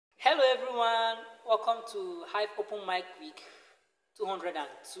Hello everyone, welcome to Hive Openmic Week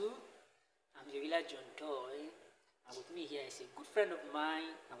 202. I'm Yovila John Toy, and with me here is a good friend of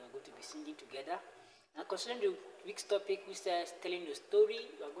mine, and we're going to be singing together. And concerning the week's topic, which says telling the story,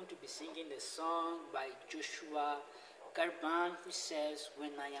 we are going to be singing the song by Joshua Garban, which says,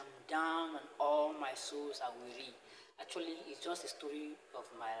 "When I am down and all my souls are weary." Actually, it's just a story of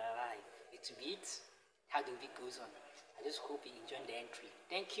my life. It's beats how the week goes on. I just hope you enjoy the entry.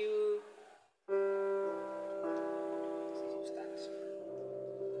 Thank you.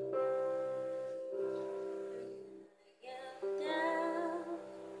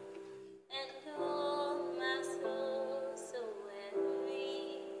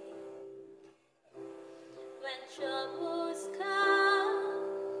 Trouble